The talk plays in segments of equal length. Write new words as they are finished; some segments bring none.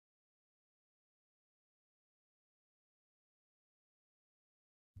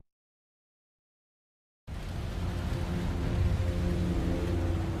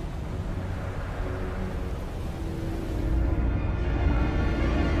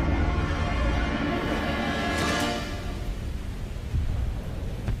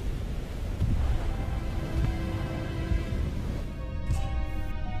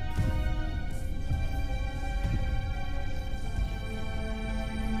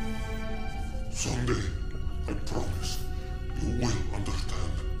Someday, I promise, you will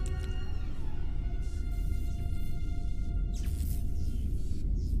understand.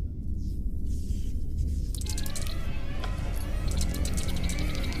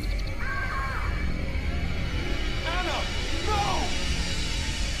 Anna! No!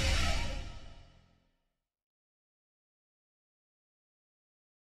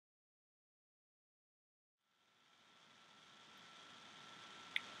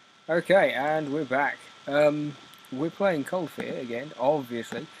 Okay, and we're back. We're playing Cold Fear again,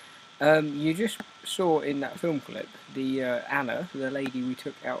 obviously. You just saw in that film clip the Anna, the lady we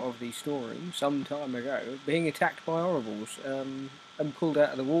took out of the storeroom some time ago, being attacked by horribles and pulled out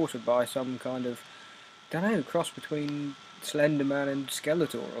of the water by some kind of, don't know, cross between Slenderman and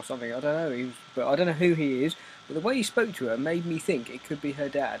Skeletor or something. I don't know. But I don't know who he is. But the way he spoke to her made me think it could be her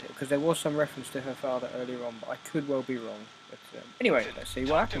dad, because there was some reference to her father earlier on, but I could well be wrong. But anyway, let's see what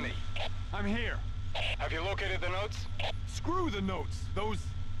Talk to happens. me. I'm here. Have you located the notes? Screw the notes. Those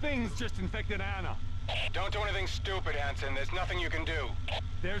things just infected Anna. Don't do anything stupid, Hanson. There's nothing you can do.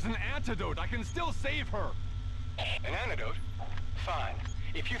 There's an antidote. I can still save her. An antidote? Fine.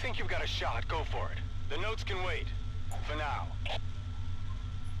 If you think you've got a shot, go for it. The notes can wait. For now.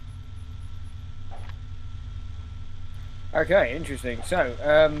 Okay, interesting. So,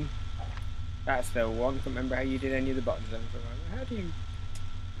 that's the one. Can't remember how you did any of the buttons then. How do you...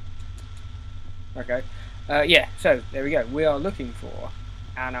 Okay. Yeah, so, there we go. We are looking for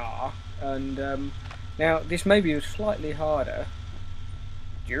Anna. And, now, this may be slightly harder.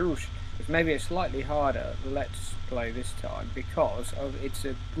 Juice. It's maybe a slightly harder let's play this time because it's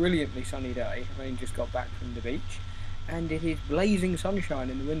a brilliantly sunny day. I've only just got back from the beach. And it is blazing sunshine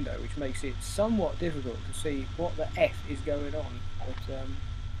in the window, which makes it somewhat difficult to see what the F is going on. But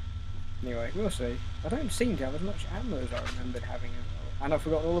anyway, we'll see. I don't seem to have as much ammo as I remembered having as well. And I've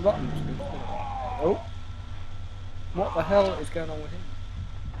forgotten all the buttons. Oh! What the hell is going on with him?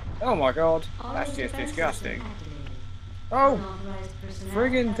 Oh my god, that's just disgusting. Oh!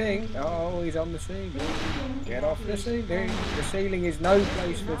 Friggin' thing! Oh, he's on the ceiling. Get off the ceiling. The ceiling is no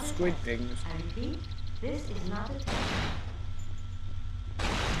place for squid things. This is not a test.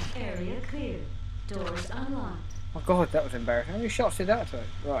 Area clear. Doors unlocked. Oh god, that was embarrassing. How many shots did that take?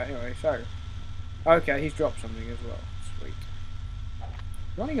 Right, anyway, so... Okay, he's dropped something as well. Sweet.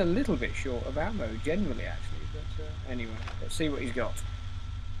 Running a little bit short of ammo, generally, actually. But anyway, let's see what he's got.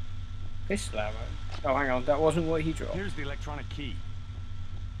 Pistol ammo. Oh, hang on, that wasn't what he dropped. Here's the electronic key.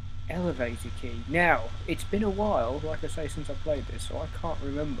 Elevator key. Now, it's been a while, like I say, since I played this, so I can't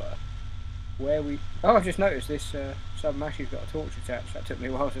remember where we... Oh, I've just noticed this submashi's got a torch attached. That took me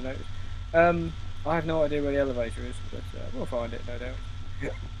a while to notice. I have no idea where the elevator is, but we'll find it, no doubt.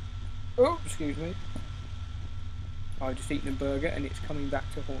 Oh, excuse me. I've just eaten a burger and it's coming back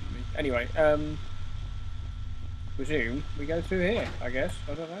to haunt me. Anyway, presume we go through here, I guess.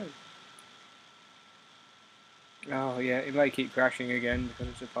 I don't know. Oh yeah, it may keep crashing again because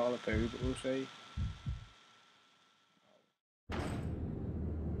it's a pile of poo, but we'll see.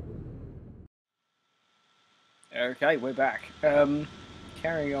 Okay, we're back.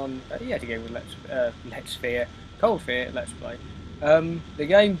 Carrying on yet again with Let's Fear, Cold Fear, Let's Play. The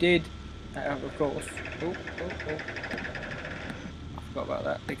game did, of course. Oh. I forgot about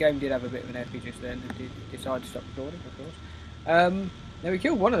that. The game did have a bit of an epi just then and did decide to stop recording, of course. Now we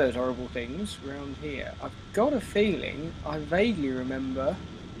killed one of those horrible things around here. I've got a feeling I vaguely remember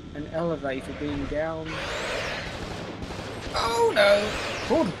an elevator being down. Oh no!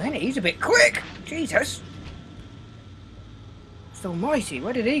 Gordon Penny, he's a bit quick! Jesus! It's almighty,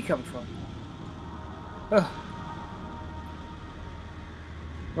 where did he come from? Ugh.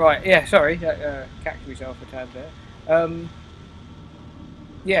 Right, yeah, sorry, catch myself a tad there.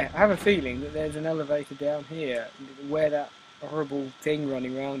 Yeah, I have a feeling that there's an elevator down here where that horrible thing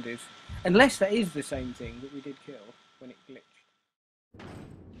running around is. Unless that is the same thing that we did kill when it glitched.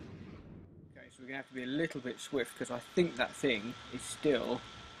 Okay, so we're going to have to be a little bit swift because I think that thing is still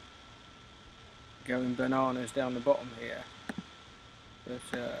going bananas down the bottom here. But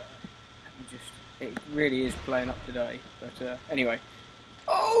it really is playing up today. But anyway.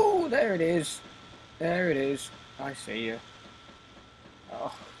 Oh, there it is. There it is. I see you.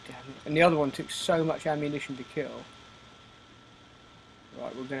 Oh, damn it. And the other one took so much ammunition to kill.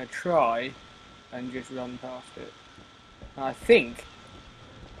 Right, we're going to try and just run past it. I think...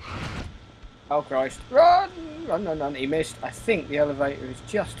 Oh Christ. Run! Run. He missed. I think the elevator is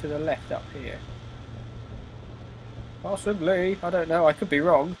just to the left up here. Possibly. I don't know. I could be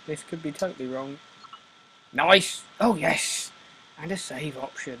wrong. This could be totally wrong. Nice! Oh yes! And a save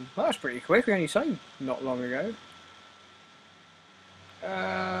option. Well, that's pretty quick. We only saved not long ago.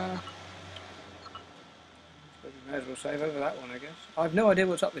 May as well save over that one, I guess. I've no idea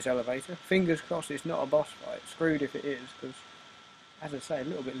what's up this elevator. Fingers crossed it's not a boss fight. Screwed if it is, because, as I say, a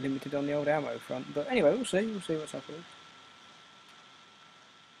little bit limited on the old ammo front. But anyway, we'll see. We'll see what's up with it.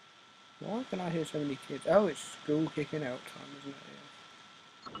 Why can I hear so many kids? Oh, it's school kicking out time, isn't it?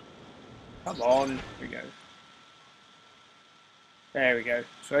 Yeah. Come on. Here we go. There we go.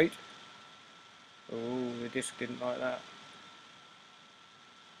 Sweet. Oh, the disc didn't like that.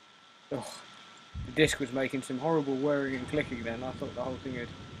 Oh, the disc was making some horrible whirring and clicking then. I thought the whole thing had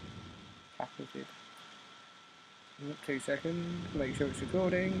capoted. 2 seconds. Make sure it's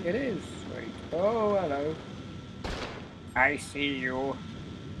recording. It is. Sweet. Oh, hello. I see you.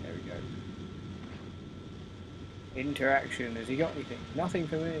 There we go. Interaction. Has he got anything? Nothing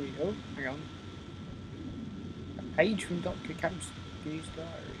for me. Oh, hang on. A page from Dr. Kamsky's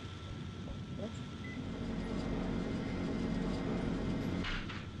diary. What?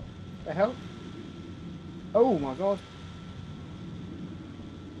 The hell? Oh my god.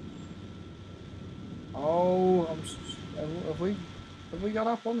 Oh, have we got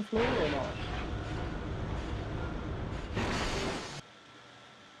up on the floor or not?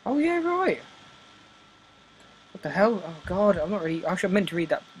 Oh yeah, right. What the hell? Oh god, I'm not really. I meant to read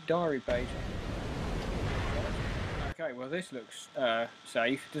that diary page. Okay, well this looks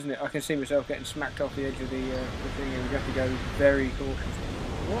safe, doesn't it? I can see myself getting smacked off the edge of the thing, and we have to go very cautiously.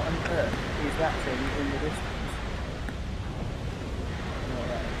 What on earth is that thing in the distance?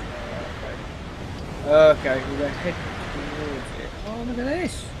 Oh, okay, we're going to head towards it. Oh, look at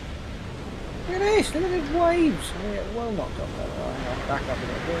this! Look at this! Look at these waves! Oh, yeah, well knocked off that. Oh, hang on, back up a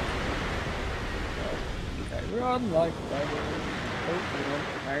little bit. Okay, run like that. Oh,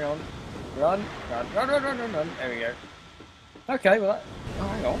 hang on. Run. There we go. Okay, well that... Oh,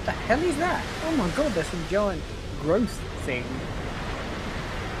 hang on, what the hell is that? Oh my god, there's some giant growth thing.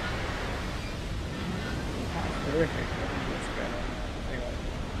 That's terrific. What's going on there? Anyway.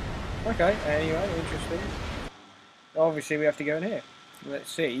 Okay, anyway, interesting. Obviously we have to go in here.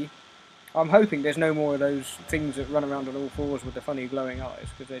 Let's see. I'm hoping there's no more of those things that run around on all fours with the funny glowing eyes,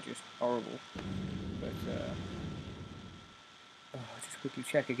 because they're just horrible. But, I'll just quickly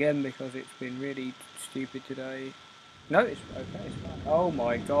check again because it's been really stupid today. No, it's okay, it's fine. Oh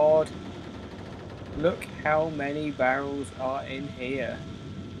my god. Look how many barrels are in here.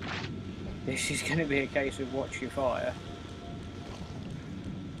 This is going to be a case of watch your fire.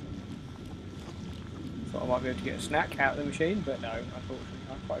 Thought I might be able to get a snack out of the machine, but no, unfortunately.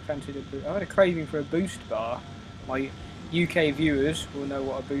 I quite fancied a boost. I had a craving for a boost bar. My UK viewers will know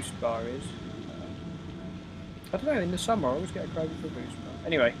what a boost bar is. I don't know, in the summer I always get a craving for a boost bar.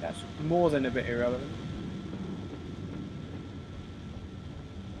 Anyway, that's more than a bit irrelevant.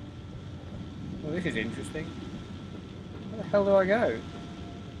 Well, this is interesting. Where the hell do I go?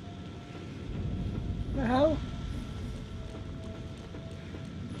 What the hell?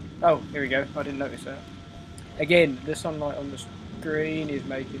 Oh, here we go. I didn't notice that. Again, the sunlight on the screen is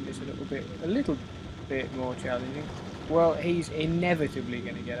making this a little bit more challenging. Well, he's inevitably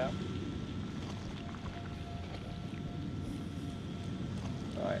going to get up.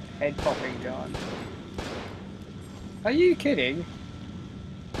 Right, head popping time. Are you kidding?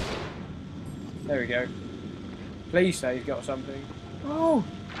 There we go. Please say he's got something. Oh!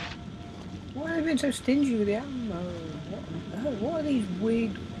 Why have they been so stingy with the ammo? What on earth? What are these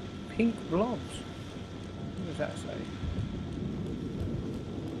weird pink blobs? What does that say?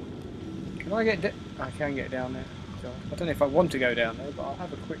 Can I get I can get down there. God. I don't know if I want to go down there, but I'll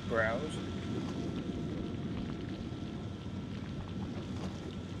have a quick browse.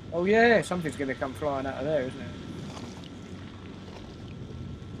 Oh yeah, something's going to come flying out of there, isn't it?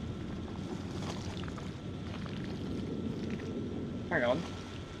 Hang on.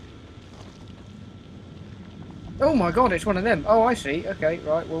 Oh my god, it's one of them. Oh, I see. Okay,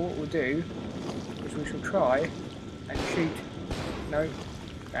 right. Well, what we'll do is we shall try and shoot. No.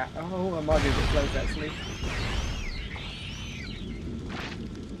 Oh, I might be a bit close actually.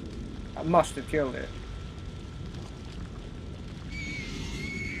 I must have killed it.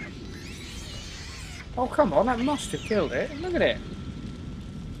 Oh, come on. That must have killed it. Look at it.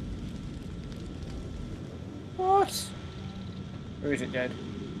 What? Or is it dead?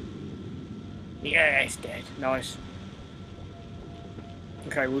 Yeah, it's dead. Nice.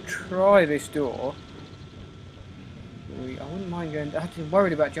 Okay, we'll try this door. I wouldn't mind going. I'm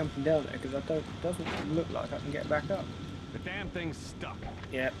worried about jumping down there because it doesn't look like I can get back up. The damn thing's stuck.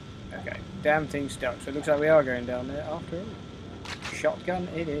 Yep. Okay. Damn thing's stuck. So it looks like we are going down there after all. Shotgun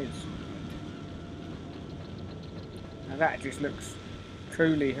it is. Now that just looks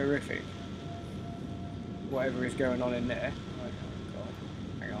truly horrific. Whatever is going on in there. Oh god.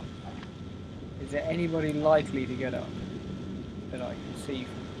 Hang on. Is there anybody likely to get up that I can see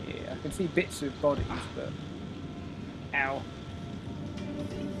from here? I can see bits of bodies, but... Ow.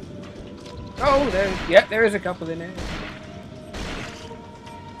 Oh, there is a couple in there.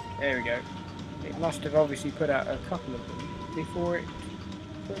 There we go. It must have obviously put out a couple of them before it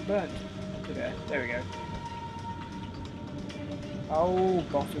burnt. There we go. Oh,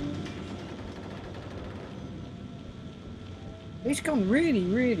 bottom. It's gone really,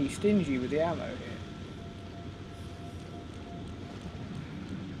 really stingy with the ammo here.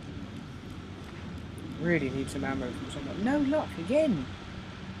 Really need some ammo from someone. No luck again.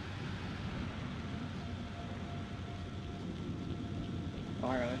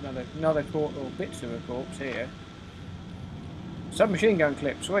 Alright, another corpse, or bits of a corpse here. Submachine gun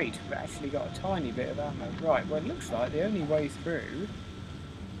clip, sweet. We've actually got a tiny bit of ammo. Right, well it looks like the only way through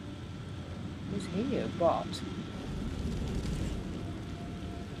is here, but...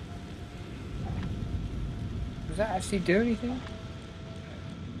 Does that actually do anything?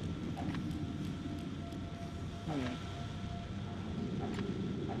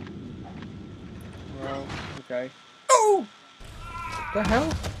 Well, okay. Oh! The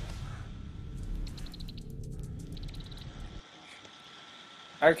hell?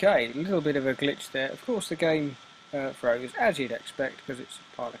 Okay, a little bit of a glitch there. Of course the game froze, as you'd expect, because it's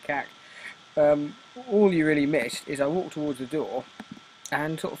part of CAC. All you really missed is I walked towards the door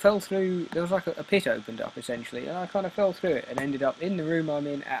and sort of fell through. There was like a pit opened up essentially, and I kind of fell through it and ended up in the room I'm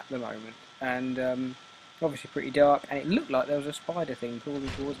in at the moment. And obviously pretty dark, and it looked like there was a spider thing crawling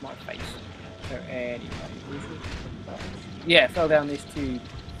towards my face. So anyway, yeah, fell down this tube.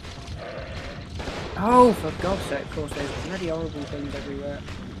 Oh, for God's sake, of course, there's bloody horrible things everywhere.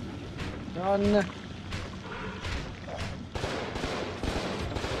 Run!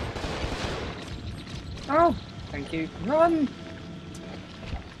 Oh, thank you. Run!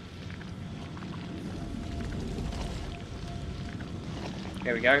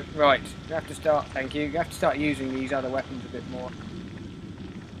 There we go. Right, you have to start, thank you. You have to start using these other weapons a bit more.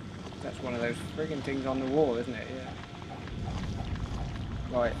 That's one of those friggin' things on the wall, isn't it? Yeah.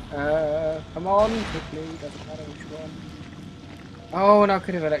 Right, come on, quickly, doesn't matter which one. Oh, and I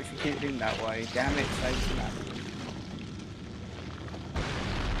could have electrocuted him that way. Damn it, saves the map.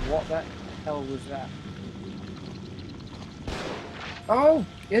 What the hell was that? Oh,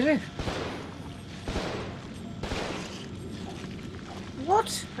 is it?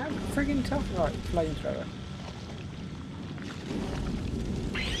 What? How friggin' tough? Right, flamethrower.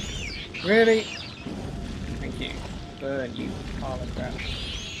 Really? Thank you. Burn, you pile of crap.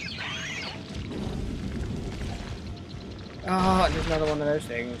 Ah, oh, there's another one of those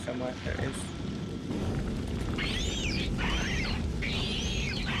things somewhere. There it is.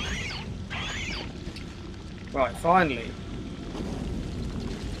 Right, finally.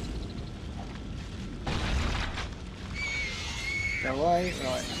 Go away.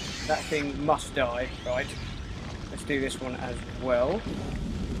 Right, that thing must die. Right, let's do this one as well.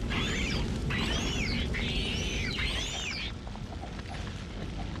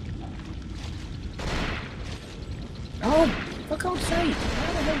 Oh, for God's sake!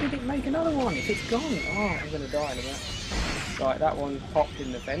 How the hell did it make another one if it's gone? Oh, I'm going to die in a minute. Right, that one popped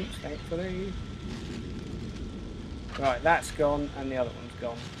in the fence, thankfully. Right, that's gone, and the other one's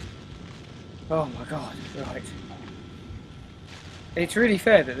gone. Oh my God, right. It's really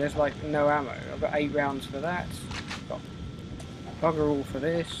fair that there's like no ammo. I've got 8 rounds for that. Got bugger all for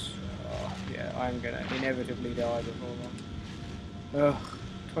this. Oh, yeah, I'm going to inevitably die before long. Ugh.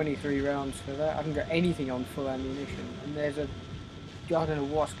 23 rounds for that. I haven't got anything on full ammunition, and there's a... I don't know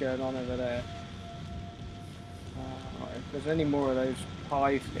what's going on over there. Right, if there's any more of those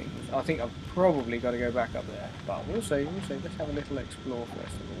hive things, I think I've probably got to go back up there. But we'll see, we'll see. Let's have a little explore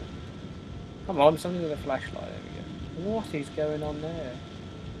first of all. Come on, something with a flashlight. There we go. What is going on there?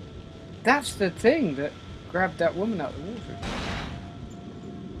 That's the thing that grabbed that woman out of the water.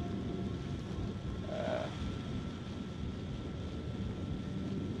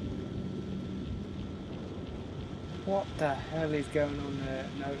 What the hell is going on there?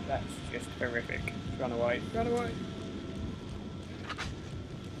 No, that's just horrific. Run away. Run away.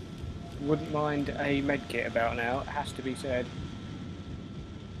 Wouldn't mind a medkit about now, it has to be said.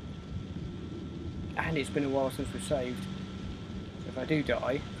 And it's been a while since we've saved. So if I do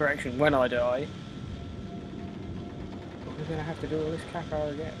die, correction, when I die, we're going to have to do all this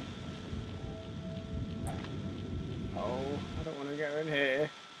caca again. Oh, I don't want to go in here.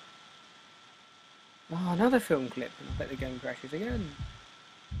 Oh, another film clip, and I bet the game crashes again.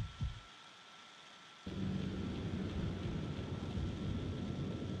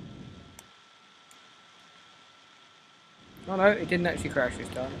 Oh no, it didn't actually crash this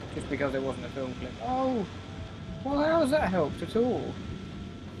time, just because there wasn't a film clip. Oh! Well, how has that helped at all?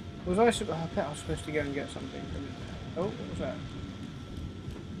 Was I supposed... Oh, I bet I was supposed to go and get something from it. Oh, what was that?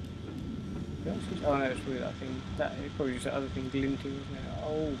 Oh no, it's probably that thing. That is probably just that other thing glinting, wasn't it?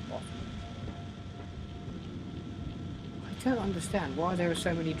 Oh, bottom. I don't understand why there are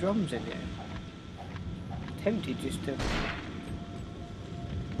so many drums in here. I'm tempted just to...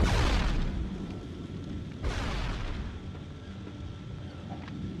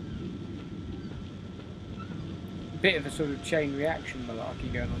 Bit of a sort of chain reaction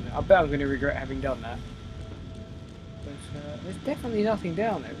malarkey going on there. I bet I'm going to regret having done that. But there's definitely nothing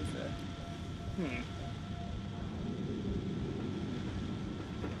down there, is there?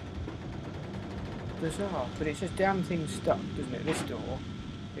 Bizarre, but it's just damn thing stuck, doesn't it? This door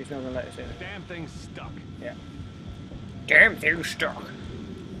is not going to let us in. The damn thing's stuck. Yeah. Damn thing stuck.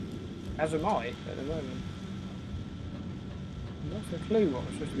 As am I at the moment. Not a clue what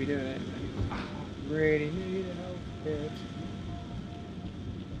we're supposed to be doing anyway. Really need help. Good.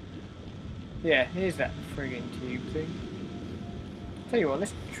 Yeah, here's that friggin' tube thing. Tell you what,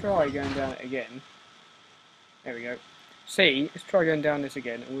 let's try going down it again. There we go. See, let's try going down this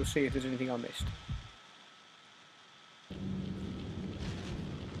again and we'll see if there's anything I missed.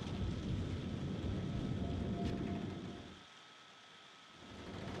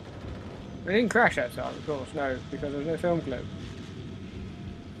 It didn't crash that time, of course, no, because there was no film clip.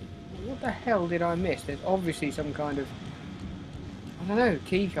 What the hell did I miss? There's obviously some kind of, I don't know,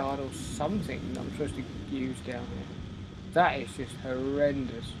 key card or something I'm supposed to use down here. That is just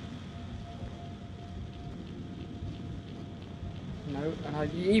horrendous. No,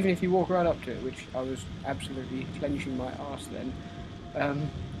 and even if you walk right up to it, which I was absolutely clenching my arse then,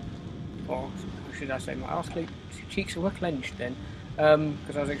 or should I say my arse cheeks were clenched then,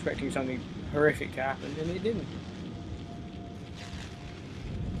 because I was expecting something horrific to happen and it didn't.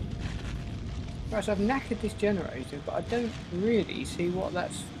 Right, so I've knackered this generator, but I don't really see what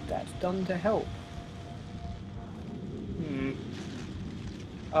that's done to help.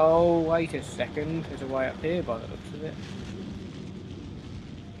 Oh, wait a second. There's a way up here by the looks of it.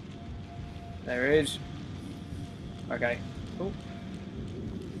 There is. Okay. Oh.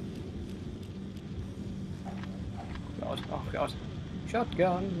 God. Oh, God.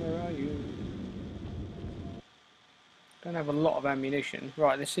 Shotgun, where are you? Don't have a lot of ammunition.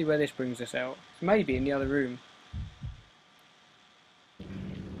 Right, let's see where this brings us out. Maybe in the other room.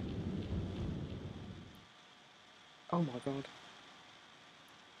 Oh my god.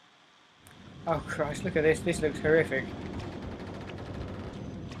 Oh Christ, look at this. This looks horrific.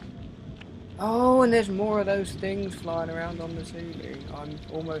 Oh, and there's more of those things flying around on the ceiling. I'm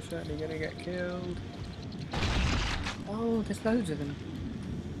almost certainly going to get killed. Oh, there's loads of them.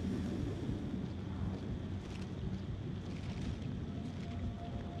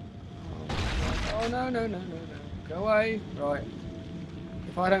 Oh no, no, no, no, no. Go away. Right.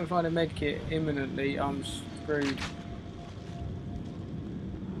 If I don't find a medkit imminently, I'm screwed.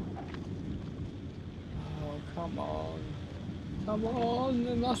 Oh, come on. Come on,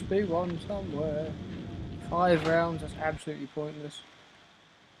 there must be one somewhere. 5 rounds, that's absolutely pointless.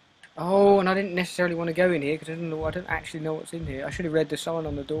 Oh, and I didn't necessarily want to go in here because I don't actually know what's in here. I should have read the sign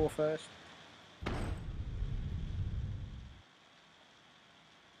on the door first.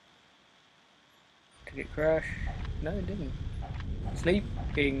 Did it crash? No, it didn't.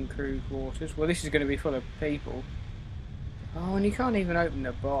 Sleeping crew quarters. Well, this is going to be full of people. Oh, and you can't even open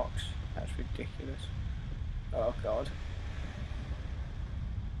the box. That's ridiculous. Oh, God.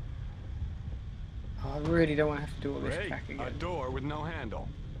 Oh, I really don't want to have to do all this track again. A door with no handle.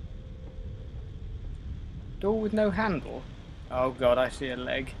 Door with no handle? Oh, God, I see a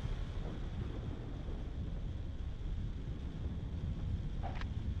leg.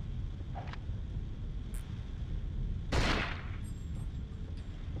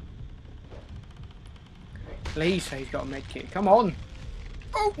 Please say he's got a medkit. Come on!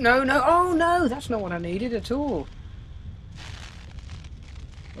 Oh, no, no! Oh, no! That's not what I needed at all.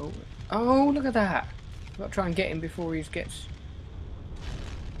 Oh, oh look at that! I've got to try and get him before he gets...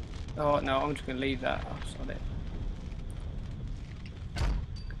 Oh, no, I'm just going to leave that. Oh, sod it.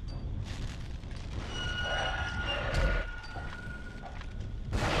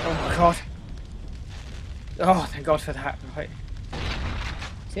 Oh, my God. Oh, thank God for that. Right.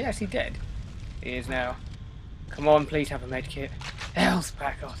 Is he actually dead? He is now. Come on, please have a medkit. Health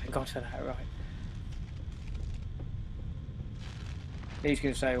pack. Oh, thank God for that. Right. He's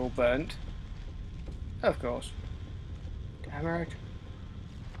going to say all burnt. Of course. Damn right.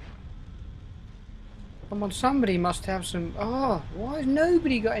 Come on, somebody must have some... Oh, why has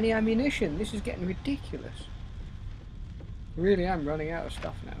nobody got any ammunition? This is getting ridiculous. Really am running out of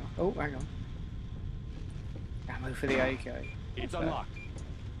stuff now. Oh, hang on. Ammo for the AK. It's unlocked.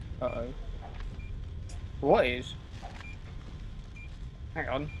 Uh-oh. What is? Hang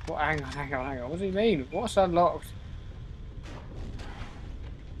on. What? Hang on. What does he mean? What's unlocked?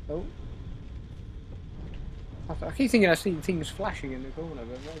 Oh. I keep thinking I see things flashing in the corner,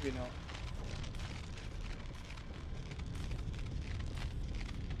 but maybe not.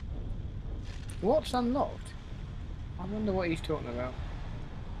 What's unlocked? I wonder what he's talking about.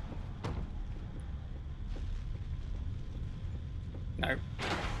 No.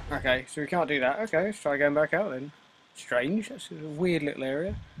 Okay, so we can't do that. Okay, let's try going back out then. Strange, that's a weird little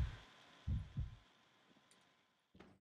area.